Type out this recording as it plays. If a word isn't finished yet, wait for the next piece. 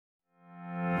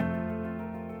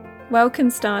Welcome,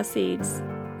 Starseeds.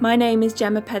 My name is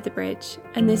Gemma Petherbridge,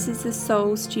 and this is The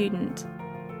Soul Student,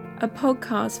 a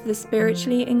podcast for the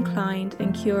spiritually inclined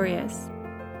and curious.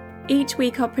 Each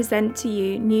week I'll present to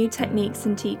you new techniques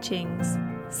and teachings,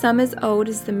 some as old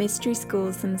as the mystery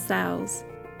schools themselves.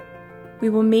 We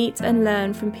will meet and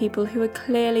learn from people who are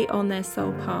clearly on their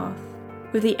soul path,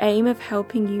 with the aim of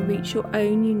helping you reach your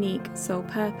own unique soul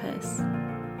purpose.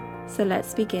 So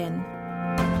let's begin.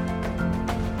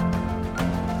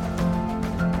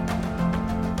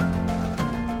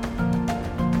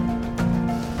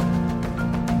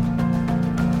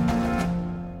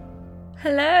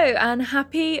 Hello and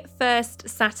happy first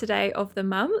Saturday of the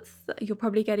month. You're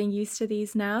probably getting used to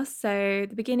these now. So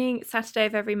the beginning Saturday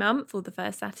of every month, or the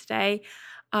first Saturday,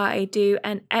 I do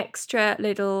an extra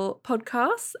little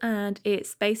podcast, and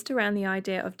it's based around the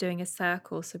idea of doing a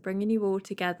circle. So bringing you all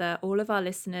together, all of our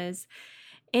listeners,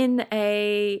 in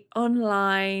a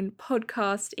online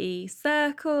podcast-y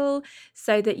circle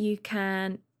so that you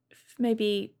can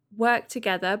maybe work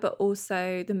together, but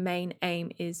also the main aim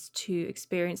is to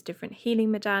experience different healing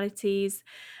modalities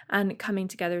and coming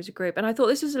together as a group. And I thought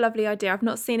this was a lovely idea. I've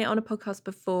not seen it on a podcast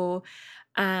before,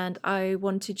 and I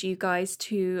wanted you guys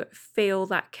to feel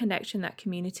that connection, that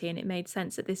community, and it made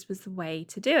sense that this was the way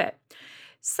to do it.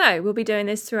 So we'll be doing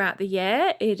this throughout the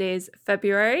year. It is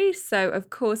February, so of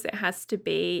course it has to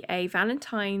be a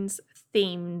Valentine's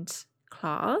themed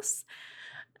class.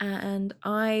 And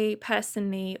I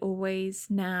personally always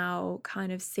now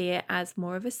kind of see it as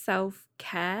more of a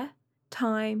self-care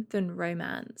time than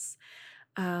romance.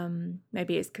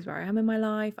 Maybe it's because where I am in my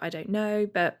life, I don't know,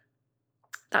 but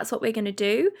that's what we're going to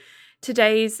do.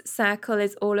 Today's circle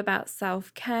is all about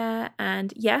self-care,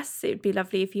 and yes, it would be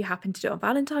lovely if you happen to do it on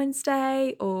Valentine's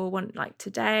Day or one like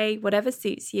today, whatever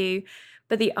suits you.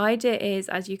 But the idea is,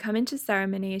 as you come into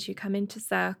ceremony, as you come into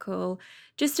circle,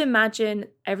 just imagine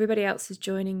everybody else is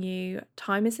joining you.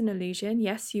 Time is an illusion.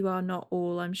 Yes, you are not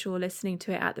all, I'm sure, listening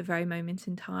to it at the very moment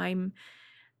in time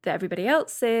that everybody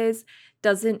else is.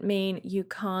 Doesn't mean you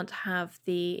can't have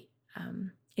the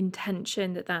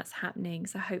intention that that's happening.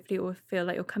 So hopefully it will feel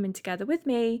like you're coming together with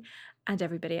me and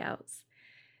everybody else.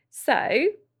 So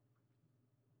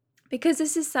because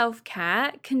this is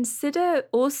self-care, consider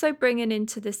also bringing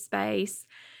into the space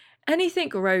anything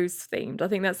rose themed. I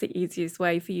think that's the easiest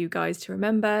way for you guys to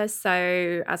remember.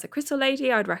 So as a crystal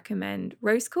lady, I'd recommend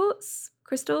rose quartz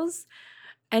crystals.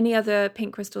 Any other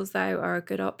pink crystals though are a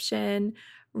good option.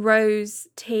 Rose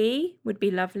tea would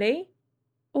be lovely,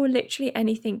 or literally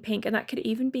anything pink, and that could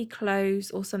even be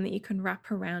clothes or something you can wrap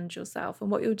around yourself.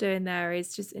 And what you're doing there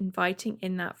is just inviting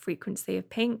in that frequency of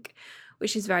pink,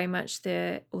 which is very much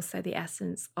also the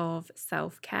essence of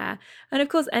self-care. And of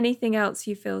course, anything else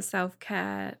you feel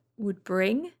self-care would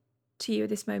bring to you at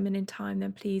this moment in time,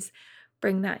 then please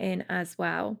bring that in as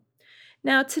well.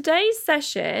 Now, today's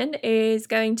session is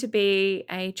going to be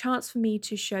a chance for me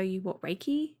to show you what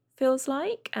Reiki feels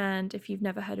like. And if you've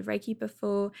never heard of Reiki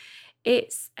before,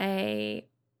 it's a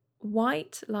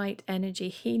white light energy,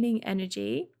 healing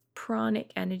energy,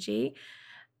 pranic energy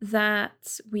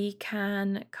that we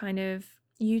can kind of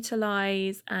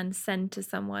utilize and send to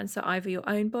someone. So either your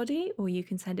own body or you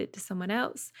can send it to someone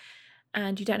else,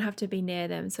 and you don't have to be near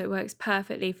them. So it works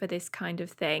perfectly for this kind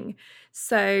of thing.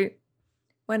 So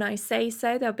when I say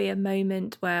so, there'll be a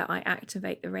moment where I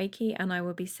activate the Reiki and I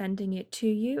will be sending it to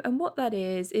you. And what that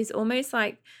is almost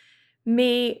like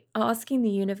me asking the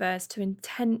universe to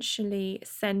intentionally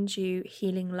send you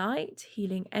healing light,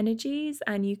 healing energies,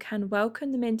 and you can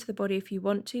welcome them into the body if you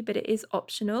want to, but it is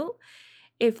optional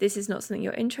if this is not something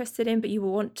you're interested in, but you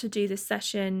will want to do the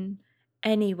session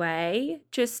anyway.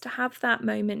 Just have that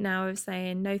moment now of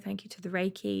saying no thank you to the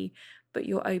Reiki, but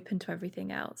you're open to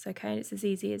everything else, okay? And it's as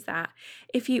easy as that.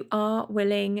 If you are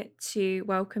willing to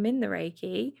welcome in the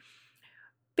Reiki,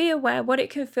 be aware what it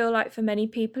can feel like for many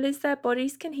people is their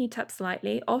bodies can heat up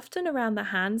slightly, often around the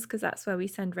hands, because that's where we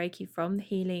send Reiki from, the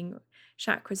healing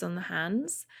chakras on the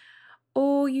hands.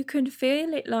 Or you can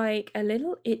feel it like a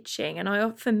little itching.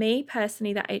 And for me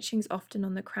personally, that itching is often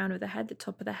on the crown of the head, the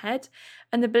top of the head.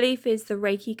 And the belief is the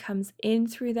Reiki comes in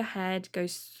through the head,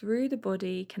 goes through the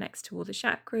body, connects to all the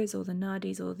chakras, all the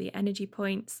nadis, all the energy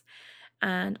points,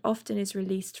 and often is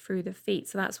released through the feet.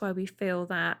 So that's why we feel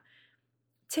that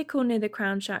tickle near the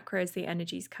crown chakra as the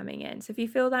energy's coming in. So if you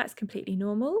feel that, it's completely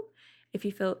normal. If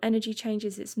you feel energy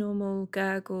changes, it's normal,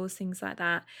 gurgles, things like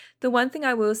that. The one thing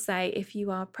I will say, if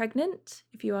you are pregnant,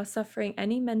 if you are suffering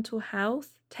any mental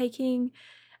health, taking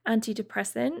Anti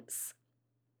Depressants,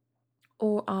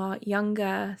 or are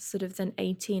younger than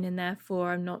 18, and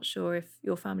therefore I'm not sure if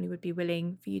your family would be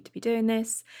willing for you to be doing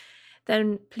this,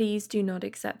 then please do not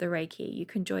accept the Reiki. You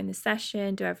can join the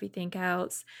session, do everything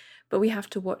else, but we have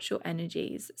to watch your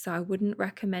energies. So I wouldn't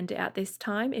recommend it at this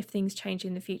time. If things change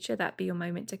in the future, that'd be your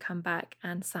moment to come back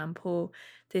and sample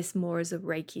this more as a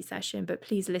Reiki session, but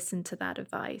please listen to that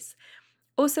advice.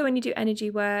 Also, when you do energy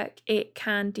work, it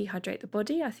can dehydrate the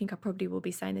body. I think I probably will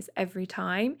be saying this every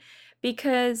time,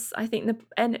 because I think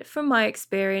and from my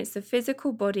experience, the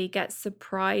physical body gets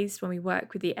surprised when we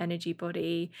work with the energy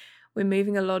body. We're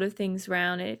moving a lot of things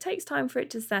around and it takes time for it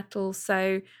to settle.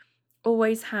 So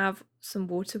always have some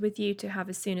water with you to have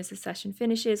as soon as the session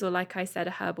finishes, or like I said,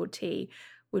 a herbal tea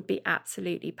would be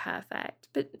absolutely perfect.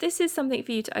 But this is something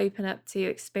for you to open up to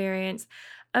experience.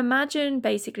 Imagine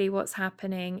basically what's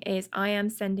happening is I am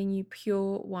sending you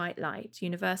pure white light,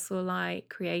 universal light,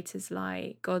 creator's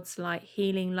light, God's light,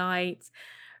 healing light,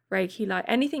 Reiki light,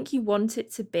 anything you want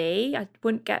it to be. I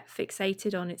wouldn't get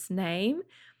fixated on its name,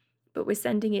 but we're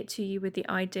sending it to you with the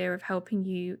idea of helping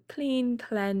you clean,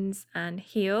 cleanse, and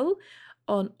heal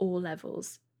on all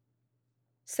levels.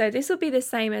 So this will be the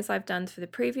same as I've done for the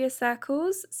previous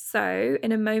circles. So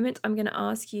in a moment, I'm going to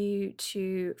ask you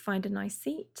to find a nice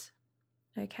seat.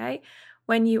 Okay.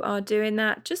 When you are doing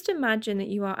that, just imagine that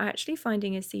you are actually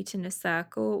finding a seat in a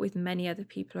circle with many other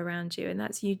people around you. And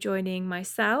that's you joining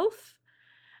myself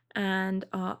and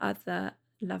our other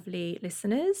lovely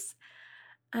listeners.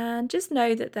 And just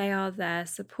know that they are there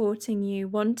supporting you,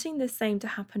 wanting the same to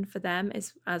happen for them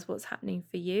as what's happening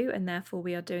for you. And therefore,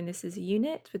 we are doing this as a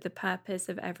unit with the purpose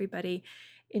of everybody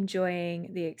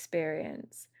enjoying the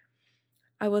experience.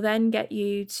 I will then get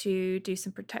you to do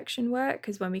some protection work,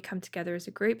 because when we come together as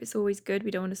a group, it's always good. We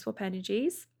don't want to swap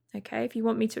energies. Okay. If you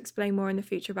want me to explain more in the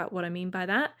future about what I mean by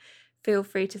that, feel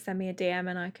free to send me a DM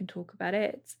and I can talk about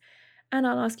it. And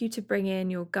I'll ask you to bring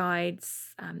in your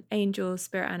guides, angels,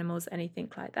 spirit animals, anything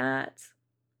like that.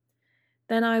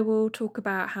 Then I will talk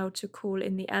about how to call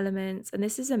in the elements. And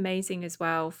this is amazing as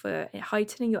well for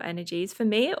heightening your energies. For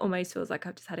me, it almost feels like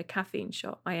I've just had a caffeine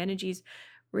shot. My energy's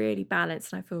really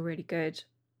balanced and I feel really good.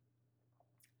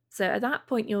 So at that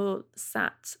point, you're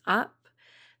sat up.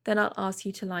 Then I'll ask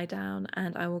you to lie down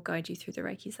and I will guide you through the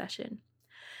Reiki session.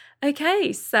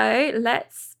 Okay, so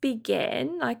let's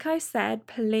begin. Like I said,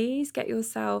 please get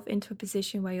yourself into a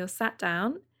position where you're sat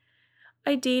down.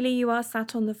 Ideally, you are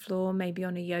sat on the floor, maybe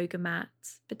on a yoga mat,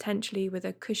 potentially with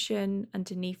a cushion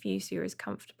underneath you so you're as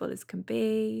comfortable as can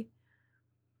be.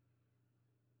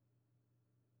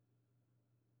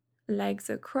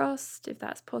 Legs are crossed if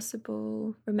that's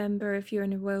possible. Remember, if you're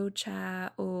in a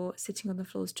wheelchair or sitting on the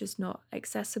floor is just not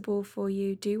accessible for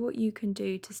you, do what you can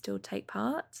do to still take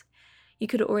part. You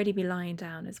could already be lying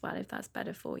down as well if that's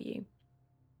better for you.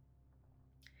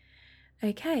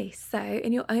 Okay, so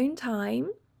in your own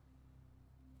time,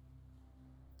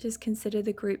 just consider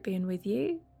the group being with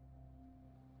you.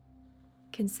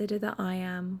 Consider that I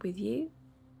am with you.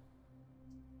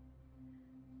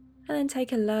 And then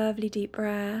take a lovely deep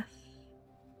breath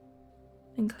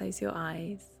and close your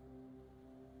eyes.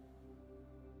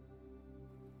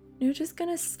 You're just going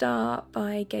to start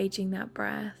by gauging that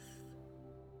breath.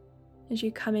 As you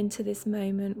come into this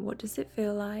moment, what does it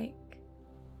feel like?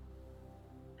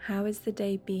 How has the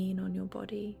day been on your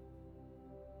body?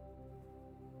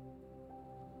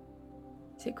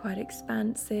 Is it quite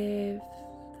expansive?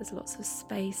 There's lots of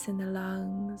space in the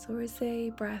lungs, or is the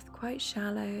breath quite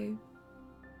shallow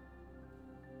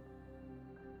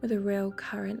with a real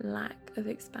current lack of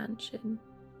expansion?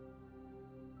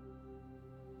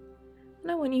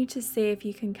 And I want you to see if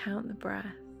you can count the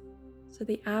breath. So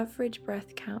the average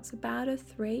breath count's about a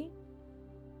 3.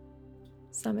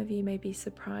 Some of you may be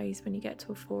surprised when you get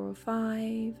to a 4 or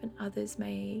 5, and others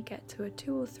may get to a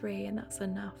 2 or 3, and that's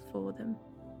enough for them.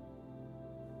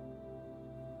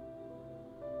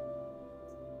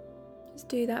 Just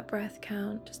do that breath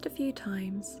count just a few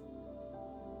times.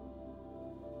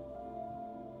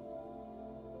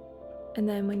 And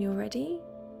then when you're ready,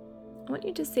 I want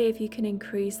you to see if you can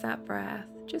increase that breath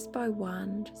just by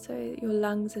 1, just so that your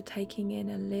lungs are taking in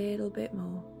a little bit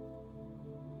more.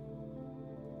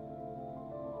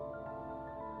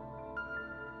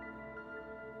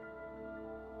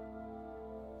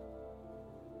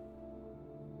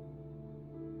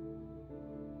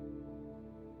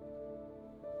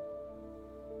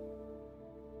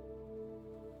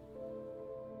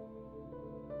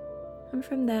 And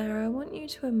from there, I want you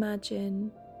to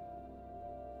imagine,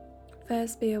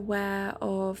 first be aware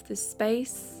of the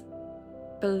space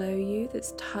below you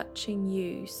that's touching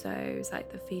you. So is like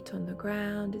the feet on the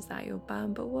ground, is that your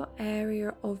bum? But what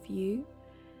area of you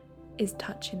is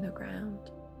touching the ground?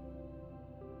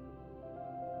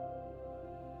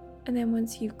 And then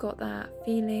once you've got that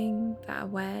feeling, that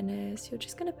awareness, you're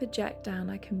just going to project down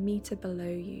like a meter below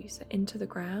you, so into the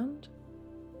ground.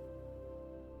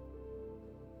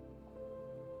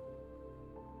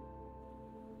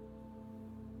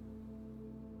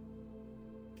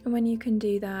 And when you can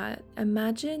do that,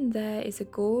 imagine there is a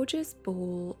gorgeous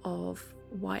ball of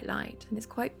white light, and it's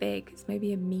quite big, it's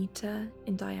maybe a meter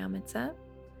in diameter,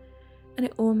 and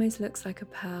it almost looks like a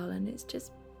pearl, and it's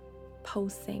just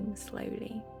pulsing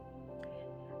slowly.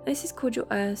 This is called your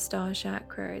Earth Star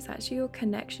Chakra. It's actually your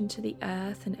connection to the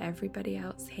earth and everybody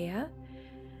else here.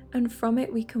 And from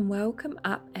it, we can welcome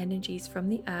up energies from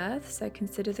the earth. So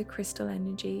consider the crystal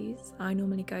energies. I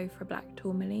normally go for black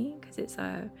tourmaline because it's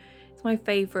my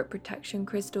favorite protection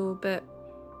crystal, but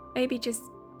maybe just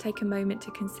take a moment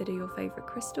to consider your favorite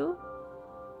crystal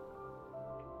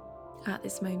at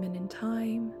this moment in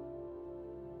time.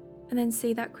 And then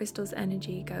see that crystal's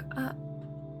energy go up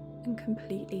and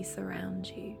completely surround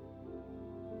you.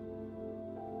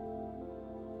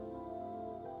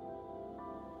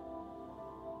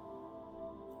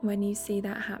 When you see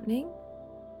that happening,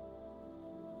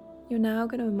 you're now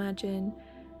going to imagine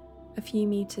a few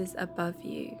meters above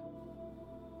you.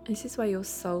 This is where your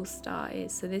soul star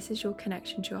is. So this is your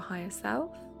connection to your higher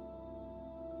self.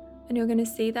 And you're going to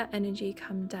see that energy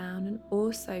come down and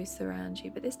also surround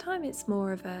you. But this time it's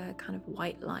more of a kind of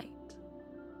white light.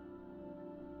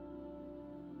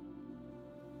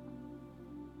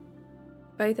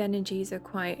 Both energies are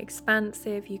quite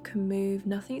expansive. You can move.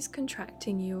 Nothing's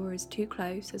contracting you or is too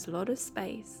close. There's a lot of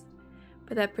space.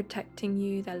 But they're protecting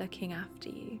you. They're looking after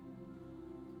you.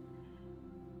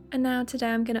 And now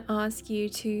today I'm going to ask you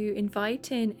to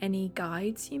invite in any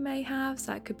guides you may have.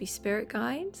 So that could be spirit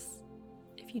guides.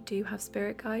 If you do have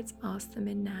spirit guides, ask them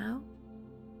in now.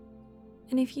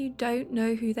 And if you don't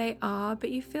know who they are,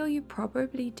 but you feel you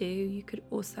probably do, you could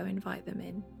also invite them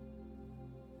in.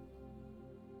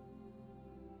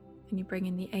 And you bring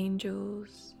in the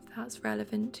angels, if that's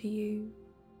relevant to you.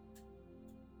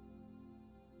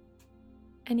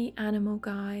 Any animal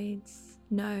guides,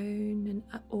 known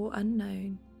or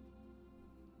unknown.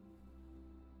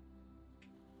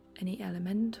 Any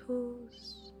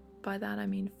elementals, by that I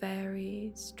mean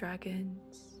fairies,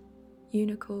 dragons,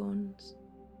 unicorns.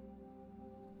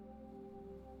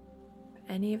 If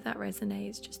any of that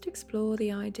resonates, just explore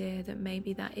the idea that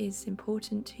maybe that is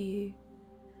important to you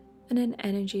and an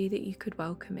energy that you could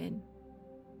welcome in.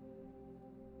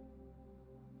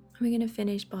 And we're going to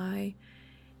finish by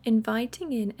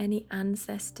inviting in any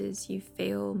ancestors you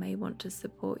feel may want to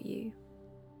support you.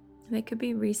 They could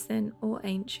be recent or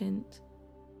ancient.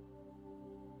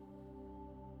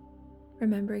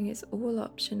 Remembering it's all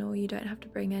optional, you don't have to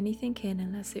bring anything in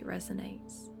unless it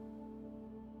resonates.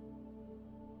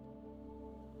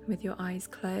 With your eyes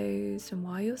closed and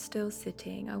while you're still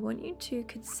sitting, I want you to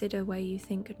consider where you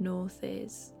think north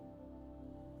is.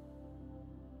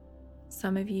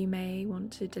 Some of you may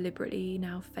want to deliberately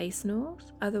now face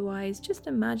north. Otherwise, just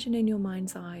imagine in your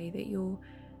mind's eye that you're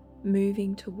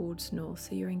moving towards north,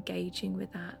 so you're engaging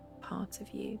with that part of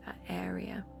you, that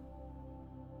area.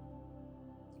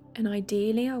 And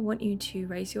ideally, I want you to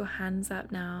raise your hands up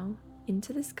now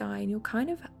into the sky, and you're kind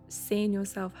of seeing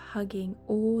yourself hugging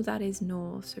all that is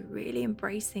north, so really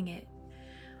embracing it.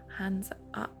 Hands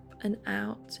up and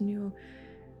out, and you're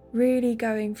really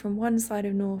going from one side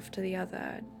of north to the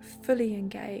other, fully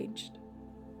engaged.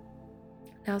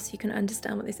 Now, so you can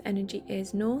understand what this energy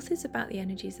is, north is about the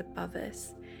energies above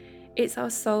us. It's our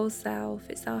soul self,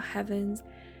 it's our heavens,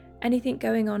 anything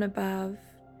going on above.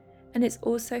 And it's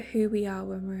also who we are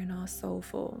when we're in our soul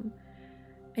form.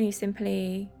 And you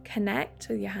simply connect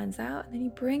with your hands out, and then you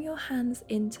bring your hands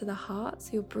into the heart. So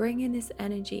you're bringing this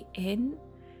energy in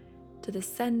to the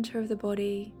center of the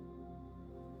body,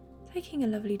 taking a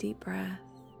lovely deep breath,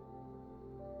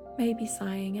 maybe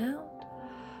sighing out.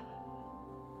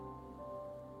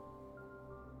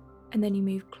 And then you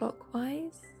move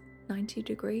clockwise, 90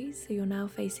 degrees. So you're now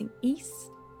facing east.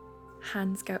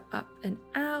 Hands go up and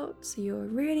out, so you're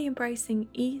really embracing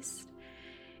east.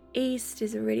 East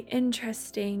is a really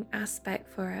interesting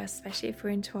aspect for us, especially if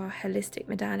we're into our holistic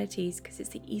modalities, because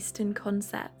it's the Eastern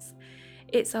concepts.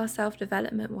 It's our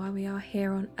self-development while we are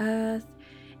here on earth.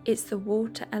 It's the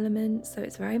water element, so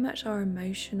it's very much our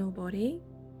emotional body.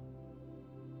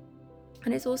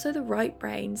 And it's also the right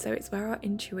brain, so it's where our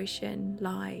intuition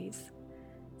lies.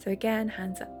 So again,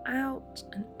 hands are out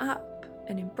and up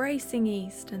and embracing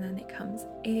east, and then it comes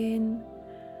in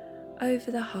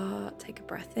over the heart. Take a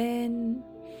breath in,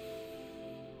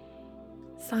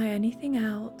 sigh anything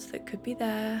out that could be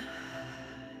there,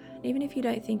 Even if you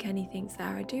don't think anything's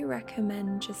there, I do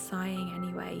recommend just sighing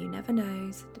anyway. You never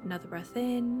know. So another breath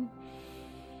in,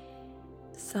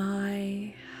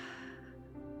 sigh.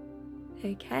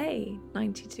 Okay,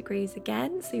 90 degrees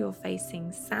again. So you're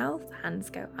facing south, hands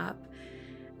go up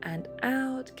and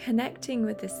out, connecting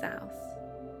with the south.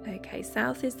 Okay,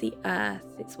 south is the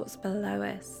earth, it's what's below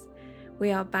us.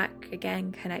 We are back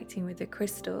again connecting with the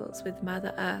crystals, with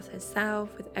Mother Earth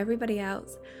herself, with everybody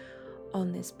else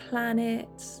on this planet,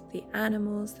 the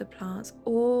animals, the plants,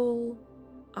 all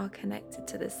are connected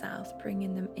to the south,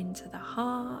 bringing them into the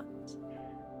heart.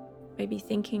 Maybe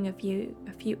thinking of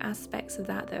a few aspects of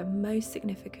that are most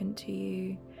significant to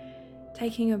you.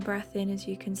 Taking a breath in as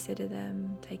you consider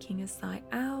them, taking a sigh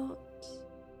out,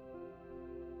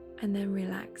 and then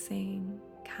relaxing,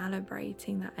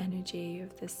 calibrating that energy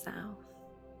of the south.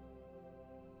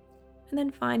 And then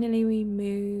finally we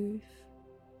move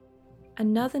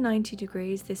another 90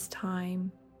 degrees, this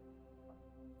time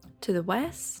to the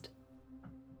west.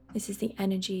 This is the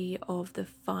energy of the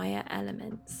fire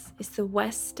elements. It's the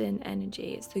Western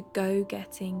energy. It's the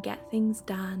go-getting, get things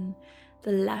done.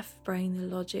 The left brain,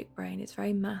 the logic brain. It's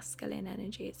very masculine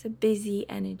energy. It's a busy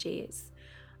energy. It's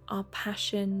our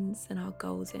passions and our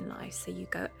goals in life. So you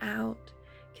go out,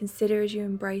 consider as you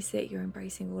embrace it, you're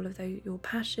embracing all of your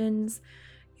passions,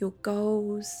 your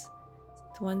goals,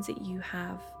 the ones that you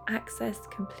have accessed,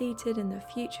 completed, and the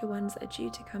future ones that are due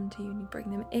to come to you, and you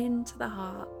bring them into the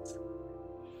heart.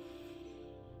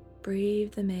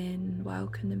 Breathe them in,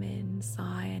 welcome them in,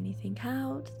 sigh anything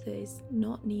out that is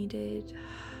not needed.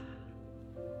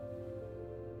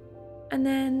 And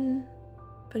then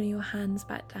putting your hands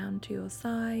back down to your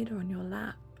side or on your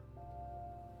lap.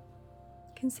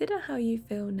 Consider how you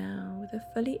feel now with a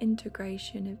fully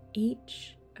integration of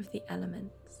each of the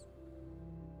elements.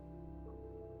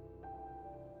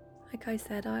 Like I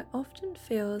said, I often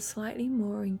feel slightly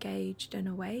more engaged and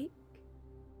awake,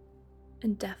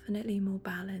 and definitely more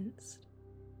balanced.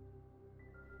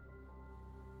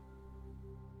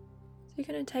 So you're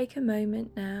going to take a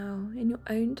moment now in your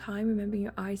own time, remembering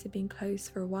your eyes have been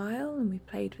closed for a while and we've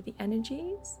played with the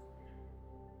energies.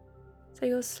 So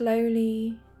you're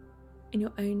slowly, in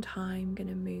your own time, going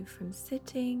to move from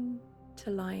sitting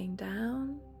to lying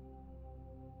down.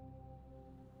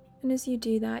 And as you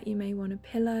do that, you may want a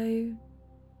pillow,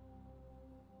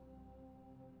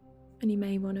 and you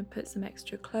may want to put some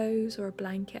extra clothes or a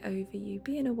blanket over you,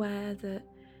 being aware that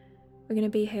we're going to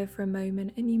be here for a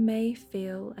moment and you may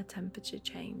feel a temperature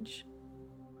change.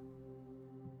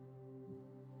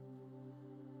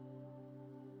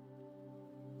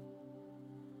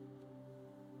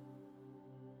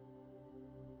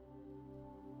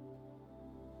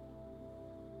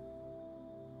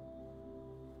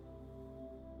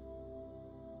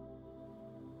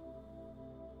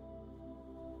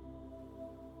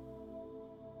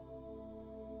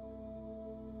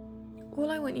 All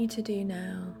I want you to do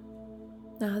now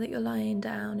that you're lying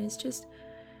down, is just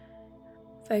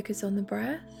focus on the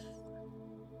breath.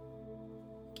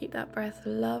 Keep that breath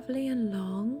lovely and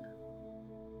long.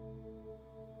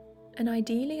 And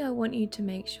ideally, I want you to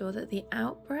make sure that the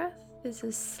out breath is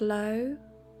as slow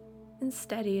and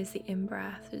steady as the in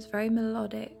breath. It's very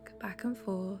melodic, back and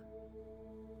forth,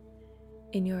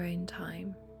 in your own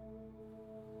time.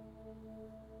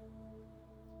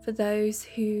 For those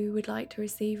who would like to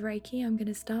receive Reiki, I'm going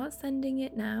to start sending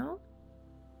it now.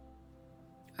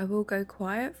 I will go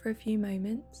quiet for a few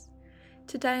moments.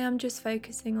 Today I'm just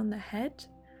focusing on the head,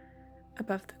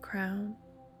 above the crown,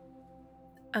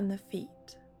 and the feet.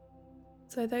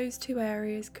 So those two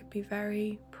areas could be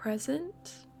very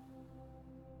present,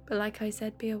 but like I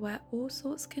said, be aware all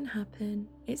sorts can happen.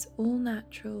 It's all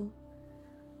natural,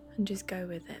 and just go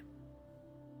with it.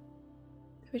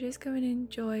 So we're just going to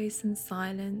enjoy some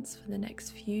silence for the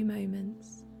next few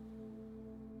moments.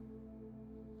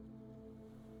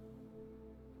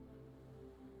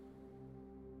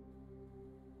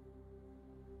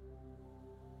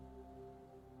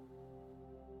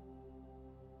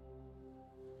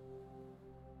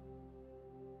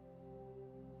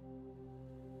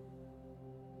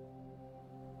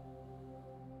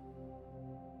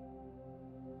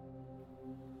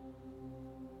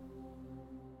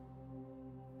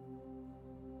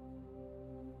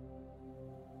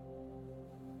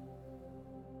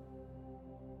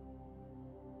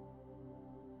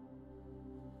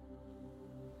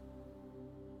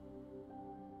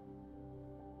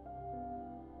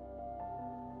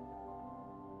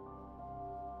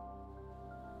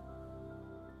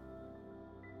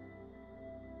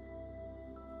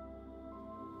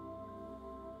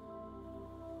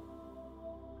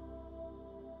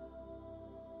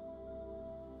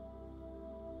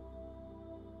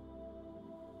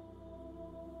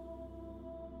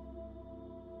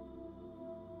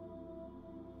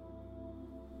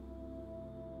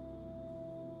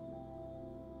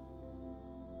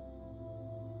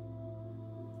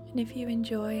 And if you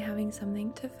enjoy having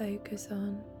something to focus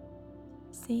on,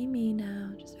 see me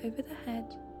now just over the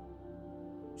head,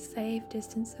 safe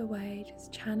distance away,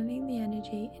 just channeling the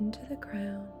energy into the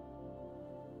crown,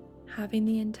 having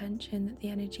the intention that the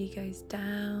energy goes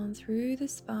down through the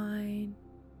spine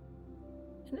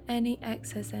and any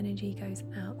excess energy goes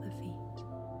out the feet.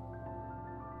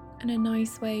 And a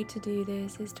nice way to do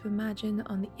this is to imagine that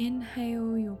on the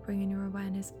inhale, you're bringing your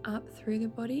awareness up through the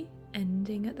body,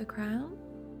 ending at the crown.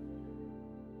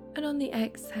 And on the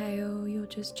exhale, you're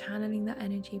just channeling that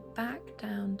energy back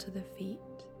down to the feet.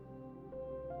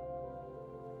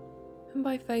 And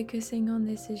by focusing on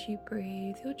this as you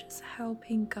breathe, you're just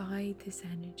helping guide this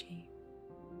energy.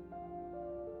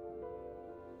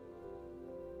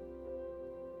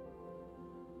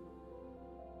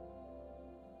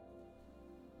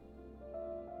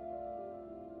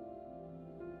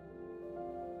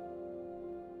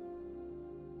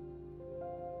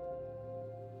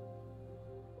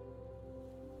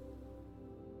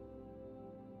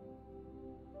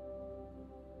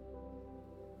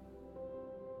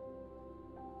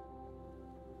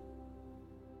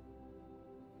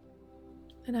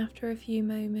 And after a few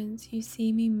moments, you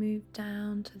see me move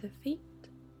down to the feet.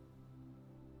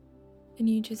 And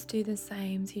you just do the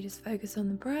same. So you just focus on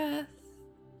the breath,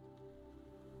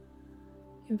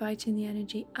 inviting the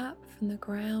energy up from the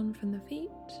ground, from the feet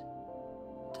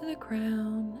to the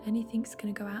crown. Anything's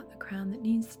going to go out the crown that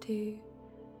needs to.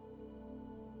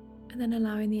 And then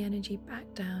allowing the energy back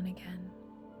down again.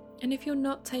 And if you're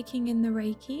not taking in the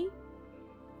Reiki,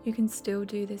 you can still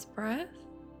do this breath.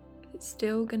 It's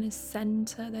still going to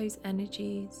center those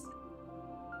energies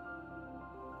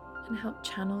and help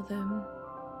channel them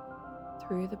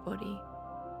through the body.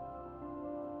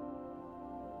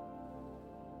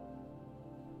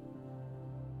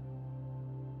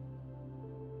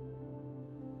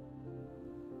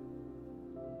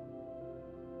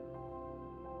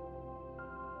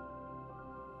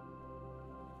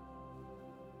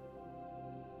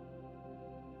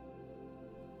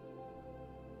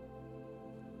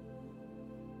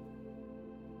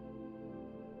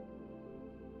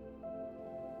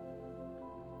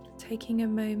 Taking a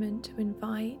moment to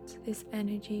invite this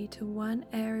energy to one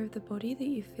area of the body that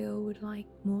you feel would like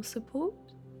more support.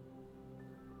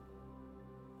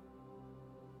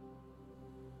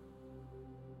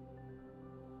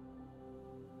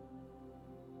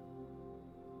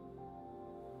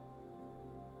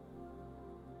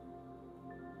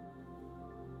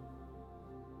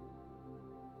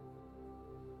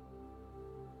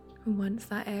 And once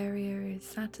that area is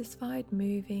satisfied,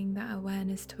 moving that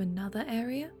awareness to another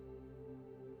area.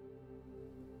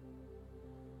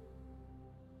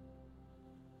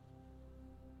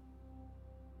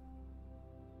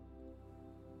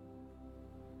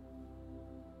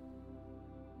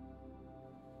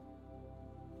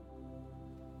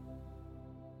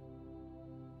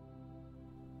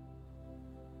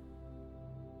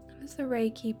 As the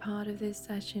Reiki part of this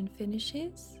session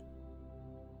finishes,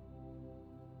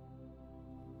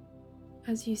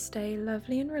 as you stay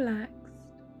lovely and relaxed,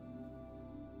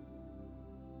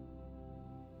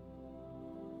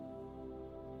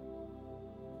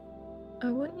 I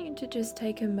want you to just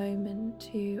take a moment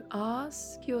to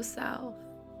ask yourself,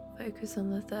 focus on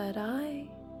the third eye,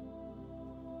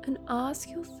 and ask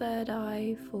your third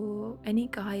eye for any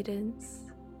guidance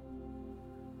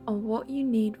on what you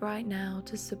need right now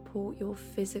to support your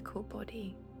physical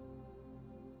body.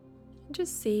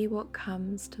 Just see what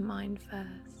comes to mind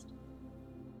first.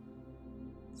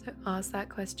 So ask that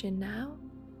question now.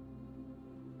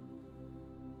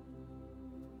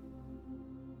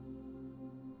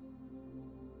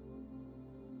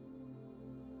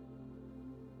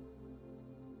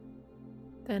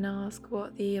 Then ask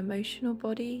what the emotional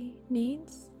body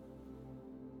needs.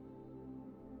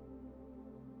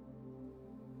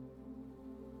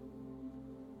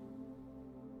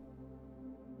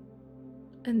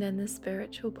 And then the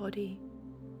spiritual body.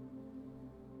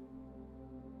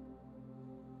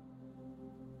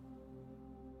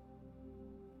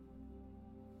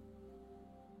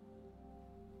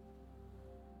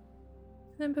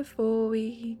 Then before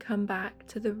we come back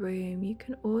to the room, you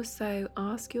can also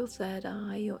ask your third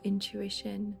eye, your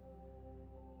intuition,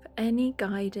 for any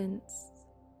guidance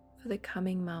for the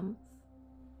coming month.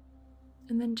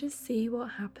 And then just see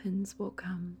what happens, what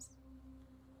comes.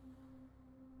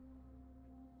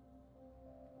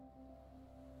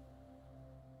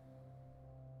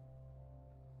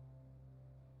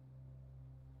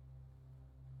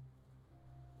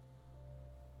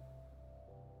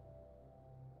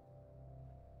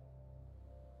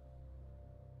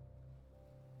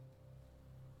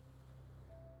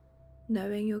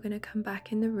 knowing you're going to come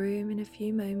back in the room in a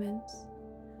few moments.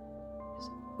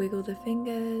 Just wiggle the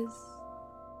fingers,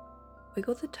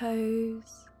 wiggle the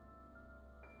toes.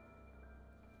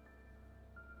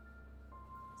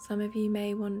 Some of you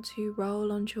may want to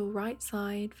roll onto your right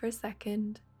side for a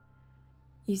second,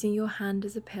 using your hand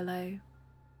as a pillow.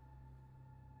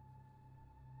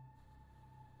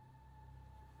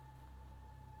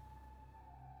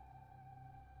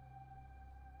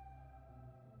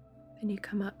 Then you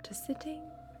come up to sitting.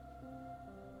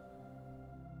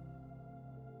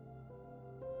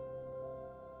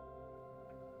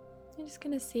 You're just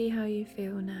going to see how you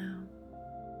feel now.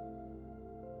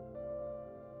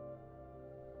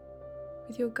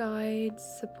 With your guides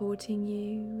supporting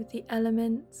you, with the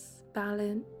elements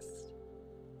balanced,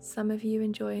 some of you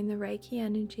enjoying the Reiki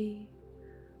energy,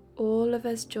 all of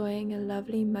us enjoying a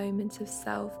lovely moment of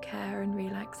self-care and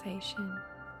relaxation.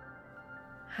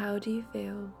 How do you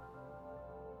feel?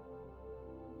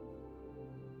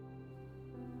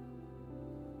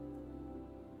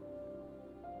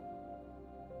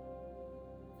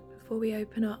 Before we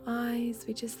open our eyes,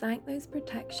 we just thank those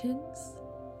protections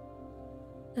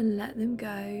and let them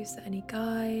go. So any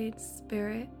guides,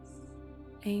 spirits,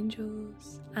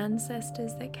 angels,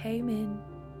 ancestors that came in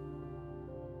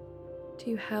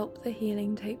to help the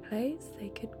healing take place, they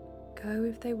could go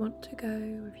if they want to go,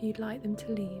 or if you'd like them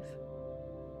to leave.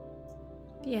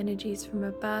 The energies from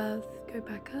above go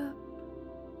back up,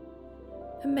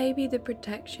 and maybe the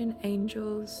protection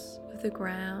angels of the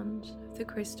ground, of the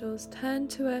crystals, turn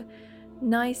to a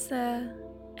nicer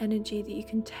energy that you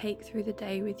can take through the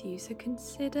day with you. So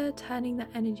consider turning that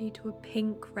energy to a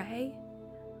pink ray.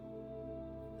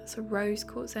 That's a rose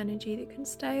quartz energy that can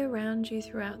stay around you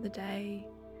throughout the day.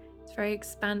 It's very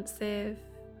expansive,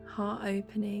 heart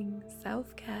opening,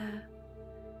 self-care,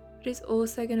 but it's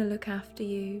also going to look after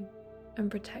you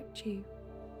and protect you.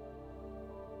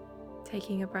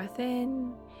 Taking a breath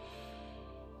in,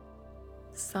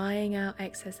 sighing out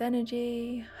excess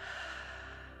energy.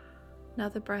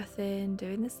 Another breath in,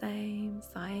 doing the same,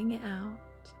 sighing it out.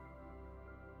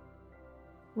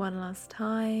 One last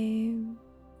time,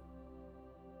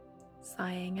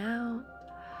 sighing out.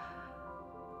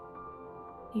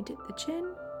 You dip the chin.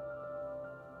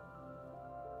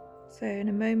 So in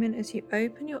a moment, as you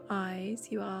open your eyes,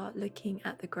 you are looking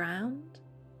at the ground.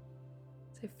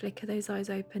 So flicker those eyes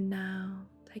open now.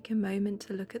 Take a moment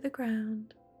to look at the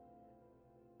ground,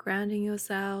 grounding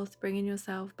yourself, bringing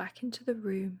yourself back into the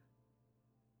room.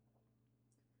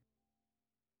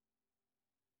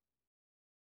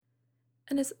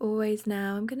 And as always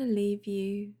now, I'm going to leave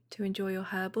you to enjoy your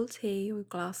herbal tea or a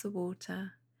glass of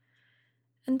water,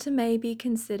 and to maybe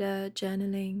consider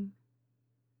journaling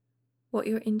what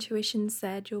your intuition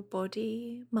said your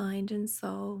body, mind and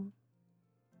soul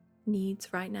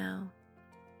needs right now,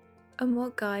 and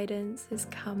what guidance has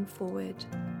come forward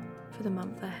for the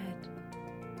month ahead.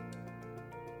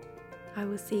 I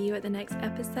will see you at the next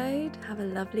episode. Have a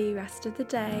lovely rest of the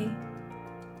day.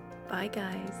 Bye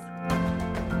guys.